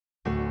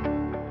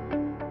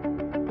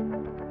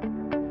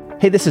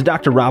Hey, this is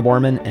Dr. Rob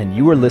Orman, and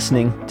you are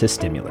listening to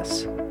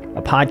Stimulus,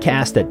 a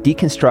podcast that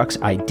deconstructs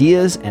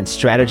ideas and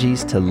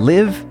strategies to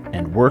live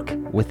and work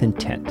with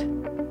intent.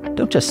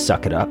 Don't just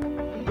suck it up.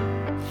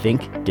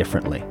 Think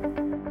differently.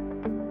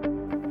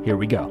 Here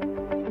we go.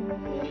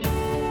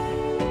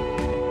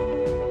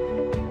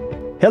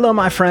 Hello,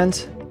 my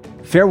friends.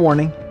 Fair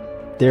warning,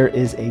 there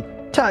is a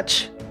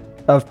touch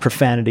of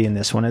profanity in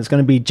this one. It's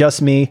going to be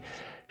just me,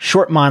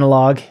 short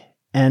monologue,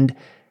 and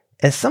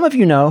as some of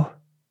you know,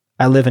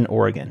 I live in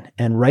Oregon,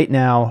 and right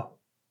now,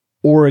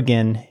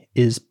 Oregon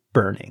is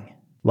burning,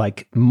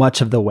 like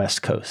much of the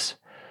West Coast.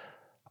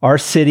 Our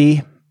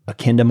city,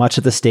 akin to much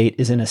of the state,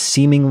 is in a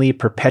seemingly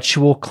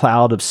perpetual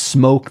cloud of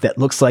smoke that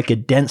looks like a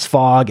dense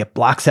fog. It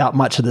blocks out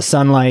much of the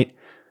sunlight.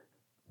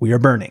 We are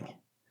burning.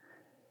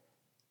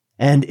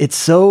 And it's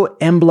so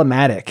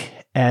emblematic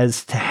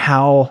as to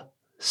how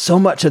so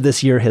much of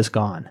this year has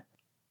gone.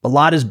 A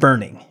lot is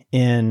burning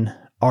in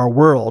our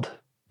world,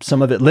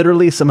 some of it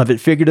literally, some of it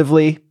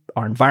figuratively.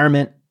 Our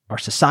environment, our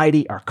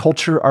society, our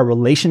culture, our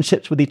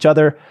relationships with each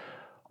other.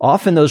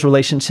 Often those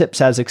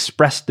relationships as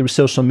expressed through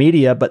social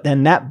media, but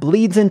then that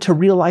bleeds into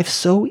real life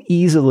so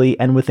easily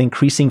and with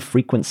increasing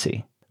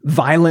frequency.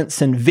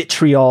 Violence and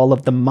vitriol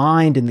of the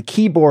mind and the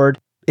keyboard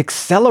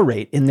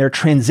accelerate in their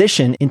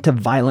transition into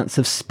violence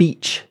of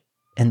speech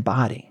and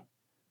body.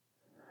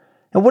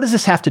 And what does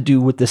this have to do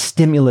with the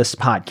Stimulus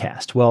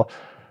podcast? Well,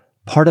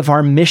 part of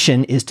our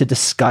mission is to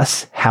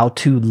discuss how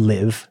to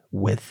live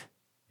with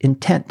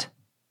intent.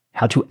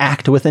 How to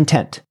act with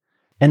intent.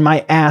 And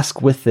my ask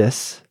with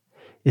this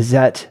is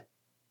that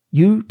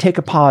you take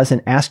a pause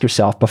and ask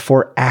yourself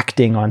before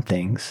acting on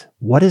things,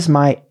 what is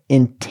my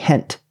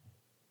intent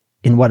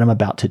in what I'm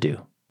about to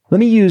do? Let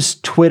me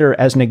use Twitter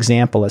as an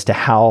example as to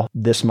how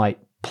this might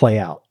play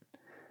out.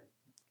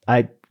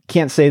 I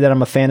can't say that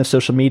I'm a fan of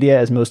social media,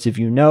 as most of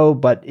you know,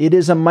 but it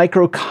is a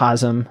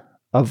microcosm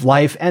of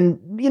life. And,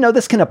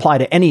 this can apply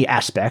to any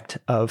aspect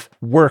of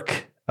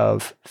work,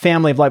 of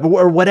family, of life,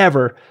 or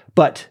whatever,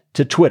 but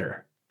to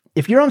Twitter.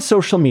 If you're on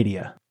social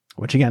media,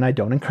 which again, I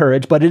don't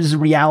encourage, but it is a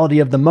reality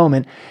of the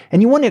moment,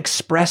 and you want to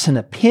express an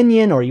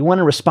opinion or you want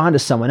to respond to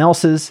someone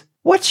else's,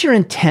 what's your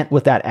intent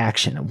with that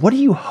action? What do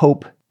you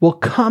hope will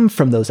come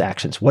from those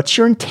actions? What's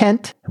your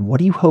intent? And what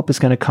do you hope is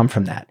going to come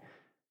from that?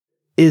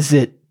 Is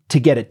it to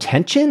get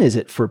attention? Is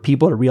it for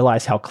people to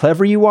realize how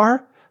clever you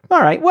are?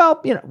 All right,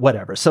 well,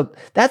 whatever. So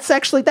that's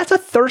a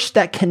thirst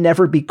that can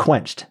never be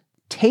quenched.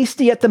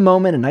 Tasty at the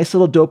moment, a nice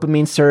little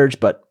dopamine surge,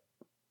 but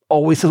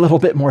always a little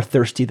bit more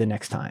thirsty the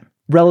next time.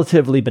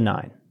 Relatively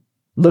benign.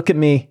 Look at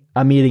me,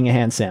 I'm eating a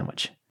ham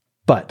sandwich.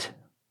 But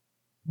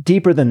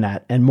deeper than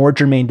that and more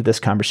germane to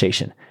this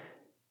conversation,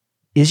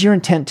 is your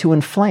intent to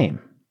inflame?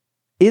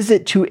 Is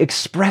it to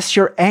express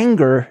your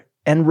anger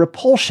and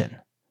repulsion?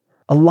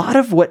 A lot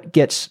of what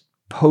gets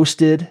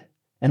posted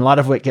and a lot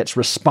of what gets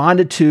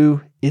responded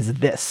to is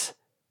this.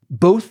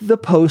 Both the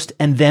post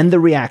and then the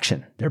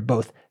reaction. They're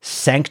both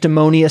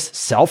sanctimonious,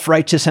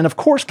 self-righteous, and of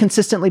course,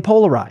 consistently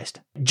polarized.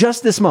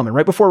 Just this moment,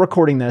 right before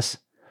recording this,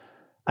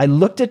 I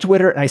looked at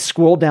Twitter and I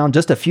scrolled down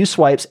just a few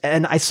swipes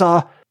and I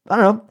saw,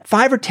 5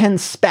 or 10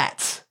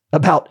 spats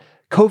about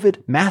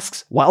COVID,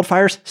 masks,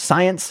 wildfires,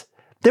 science.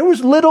 There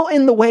was little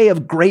in the way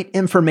of great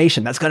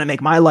information that's going to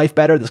make my life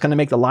better, that's going to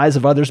make the lives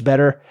of others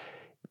better.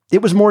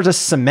 It was more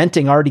just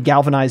cementing already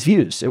galvanized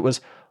views. It was,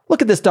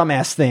 look at this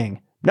dumbass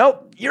thing.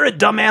 Nope, you're a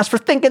dumbass for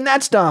thinking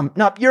that's dumb.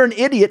 Nope, you're an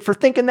idiot for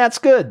thinking that's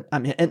good.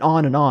 And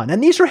on and on.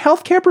 And these are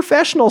healthcare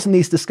professionals in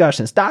these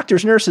discussions,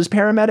 doctors, nurses,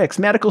 paramedics,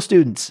 medical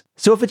students.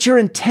 So if it's your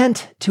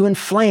intent to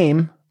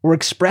inflame or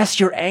express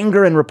your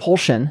anger and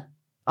repulsion,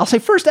 I'll say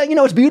first that,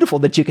 it's beautiful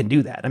that you can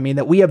do that.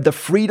 That we have the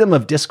freedom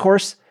of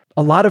discourse.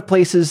 A lot of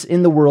places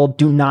in the world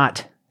do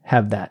not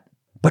have that.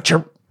 But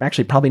you're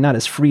actually probably not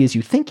as free as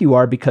you think you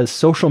are because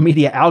social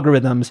media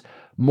algorithms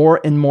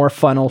more and more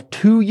funnel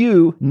to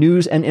you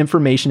news and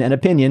information and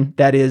opinion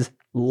that is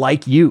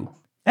like you.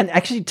 And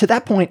actually, to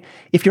that point,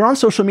 if you're on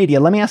social media,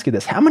 let me ask you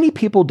this. How many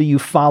people do you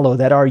follow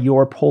that are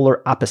your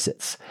polar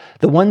opposites?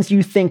 The ones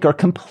you think are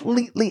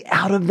completely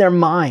out of their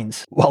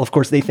minds. Well, of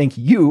course, they think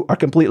you are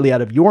completely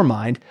out of your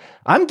mind.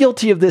 I'm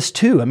guilty of this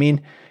too.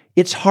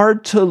 It's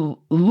hard to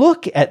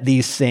look at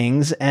these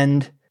things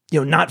and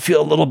not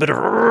feel a little bit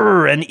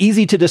and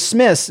easy to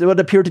dismiss what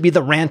appear to be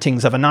the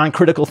rantings of a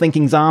non-critical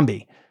thinking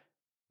zombie.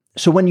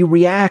 So when you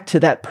react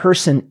to that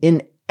person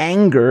in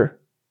anger,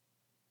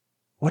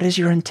 what is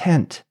your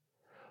intent?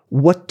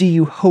 What do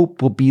you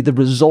hope will be the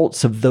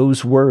results of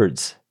those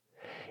words?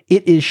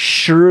 It is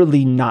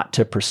surely not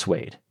to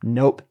persuade.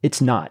 Nope,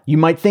 it's not. You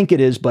might think it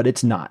is, but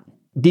it's not.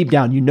 Deep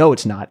down,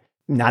 it's not.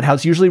 Not how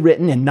it's usually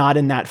written and not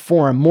in that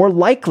form. More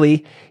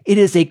likely, it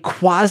is a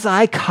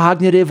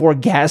quasi-cognitive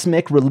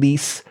orgasmic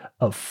release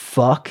of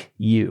fuck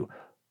you.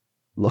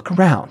 Look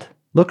around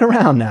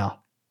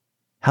now.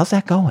 How's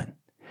that going?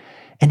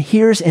 And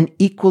here's an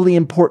equally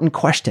important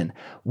question.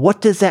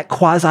 What does that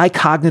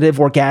quasi-cognitive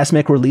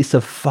orgasmic release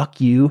of fuck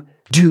you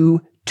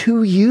do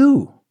to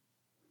you?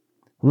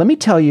 Let me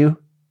tell you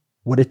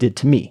what it did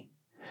to me.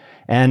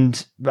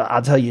 And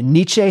I'll tell you,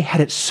 Nietzsche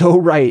had it so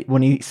right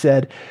when he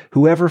said,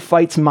 whoever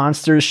fights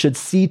monsters should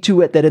see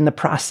to it that in the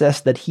process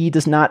that he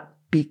does not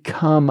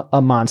become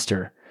a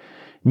monster.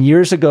 And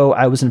years ago,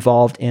 I was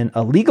involved in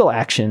a legal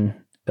action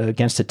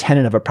against a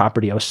tenant of a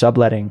property I was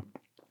subletting,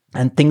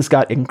 and things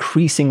got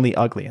increasingly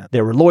ugly.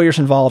 There were lawyers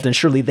involved, and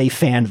surely they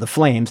fanned the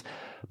flames.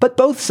 But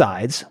both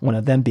sides, one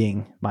of them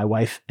being my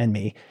wife and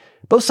me,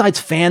 both sides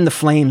fanned the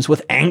flames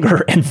with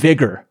anger and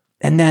vigor.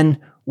 And then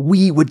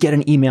we would get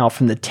an email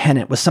from the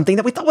tenant with something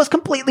that we thought was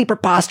completely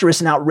preposterous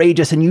and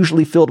outrageous and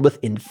usually filled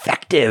with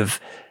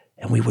invective.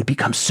 And we would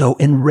become so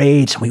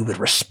enraged and we would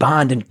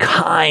respond in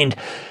kind.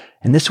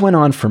 And this went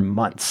on for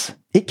months.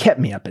 It kept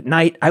me up at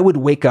night. I would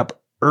wake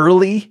up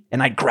early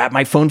and I'd grab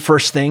my phone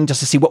first thing just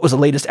to see what was the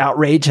latest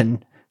outrage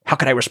and how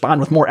could I respond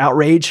with more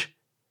outrage.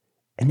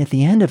 And at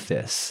the end of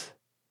this,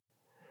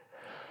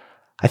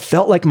 I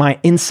felt like my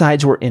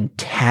insides were in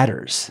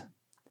tatters.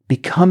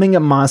 Becoming a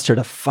monster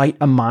to fight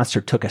a monster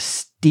took a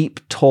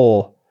steep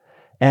toll,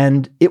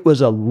 and it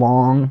was a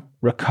long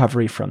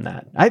recovery from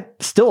that. I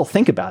still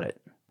think about it.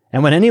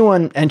 And when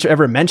anyone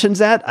ever mentions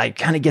that, I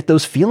kind of get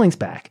those feelings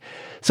back.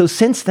 So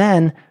since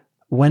then,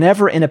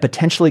 whenever in a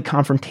potentially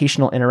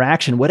confrontational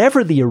interaction,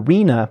 whatever the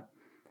arena,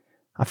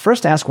 I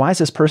first ask, why is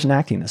this person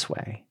acting this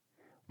way?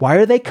 Why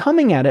are they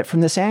coming at it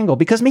from this angle?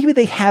 Because maybe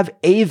they have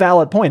a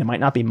valid point. It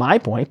might not be my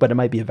point, but it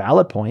might be a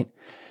valid point.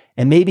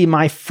 And maybe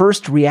my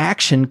first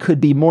reaction could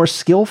be more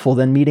skillful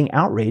than meeting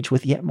outrage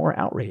with yet more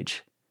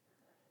outrage.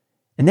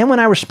 And then when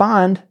I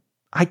respond,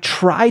 I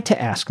try to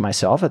ask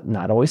myself,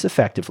 not always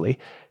effectively,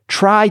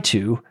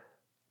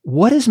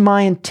 what is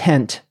my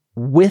intent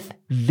with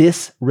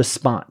this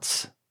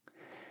response?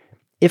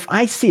 If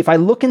I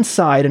look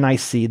inside and I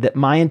see that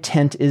my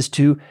intent is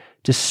to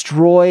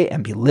destroy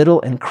and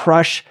belittle and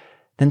crush,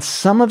 then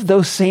some of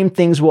those same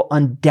things will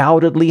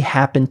undoubtedly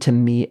happen to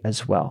me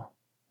as well.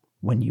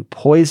 When you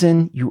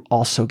poison, you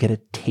also get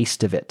a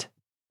taste of it.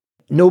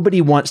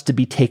 Nobody wants to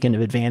be taken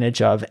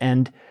advantage of,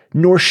 and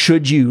nor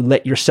should you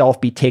let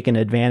yourself be taken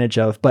advantage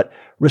of. But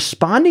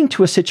responding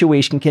to a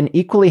situation can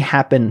equally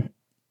happen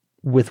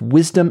with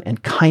wisdom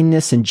and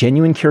kindness and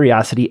genuine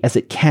curiosity as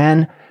it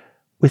can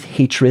with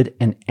hatred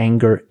and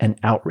anger and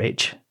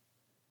outrage.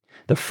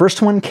 The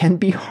first one can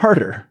be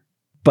harder,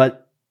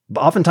 but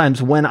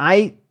oftentimes when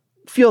I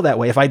feel that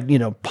way, if I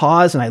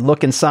pause and I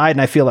look inside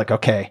and I feel like,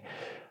 okay,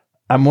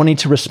 I'm wanting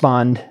to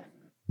respond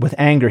with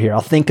anger here,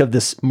 I'll think of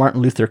this Martin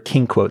Luther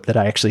King quote that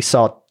I actually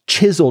saw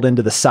chiseled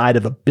into the side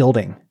of a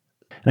building.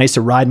 And I used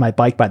to ride my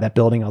bike by that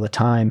building all the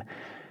time.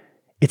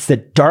 It's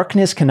that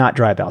darkness cannot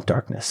drive out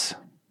darkness.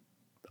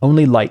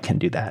 Only light can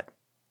do that.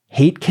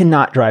 Hate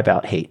cannot drive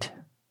out hate.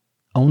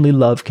 Only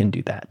love can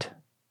do that.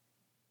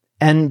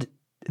 And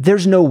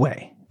there's no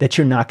way that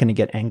you're not going to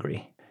get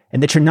angry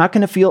and that you're not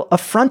going to feel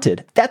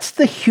affronted. That's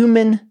the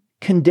human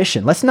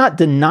condition. Let's not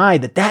deny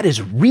that that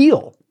is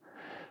real.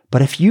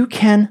 But if you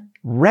can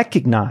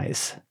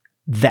recognize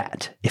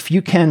that, if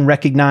you can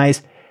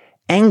recognize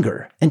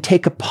anger and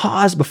take a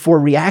pause before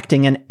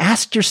reacting and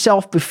ask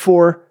yourself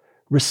before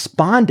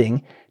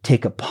responding,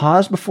 take a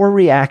pause before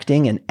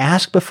reacting and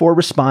ask before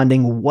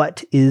responding,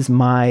 what is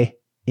my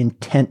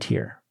intent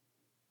here?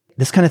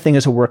 This kind of thing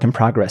is a work in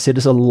progress. It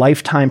is a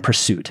lifetime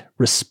pursuit,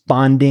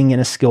 responding in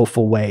a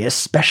skillful way,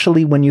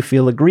 especially when you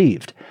feel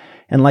aggrieved.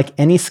 And like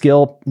any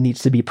skill, it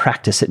needs to be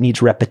practiced. It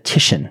needs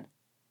repetition.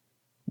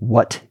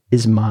 What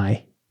is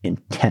my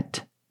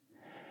intent?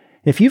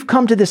 If you've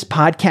come to this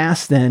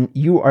podcast, then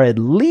you are at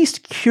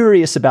least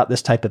curious about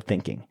this type of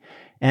thinking.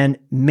 And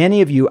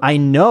many of you, I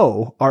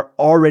know, are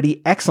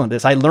already excellent at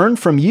this. I learned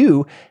from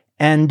you,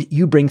 and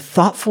you bring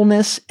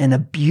thoughtfulness and a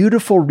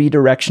beautiful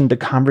redirection to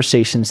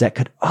conversations that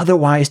could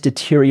otherwise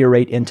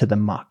deteriorate into the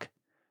muck.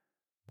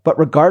 But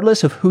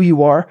regardless of who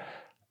you are,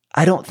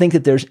 I don't think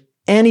that there's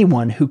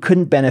anyone who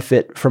couldn't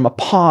benefit from a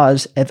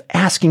pause of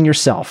asking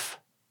yourself,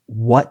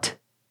 what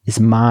is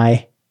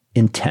my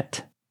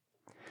intent?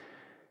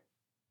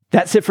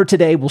 That's it for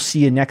today. We'll see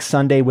you next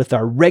Sunday with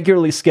our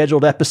regularly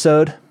scheduled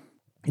episode.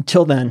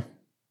 Until then,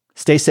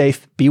 stay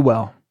safe, be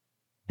well,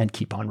 and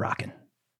keep on rocking.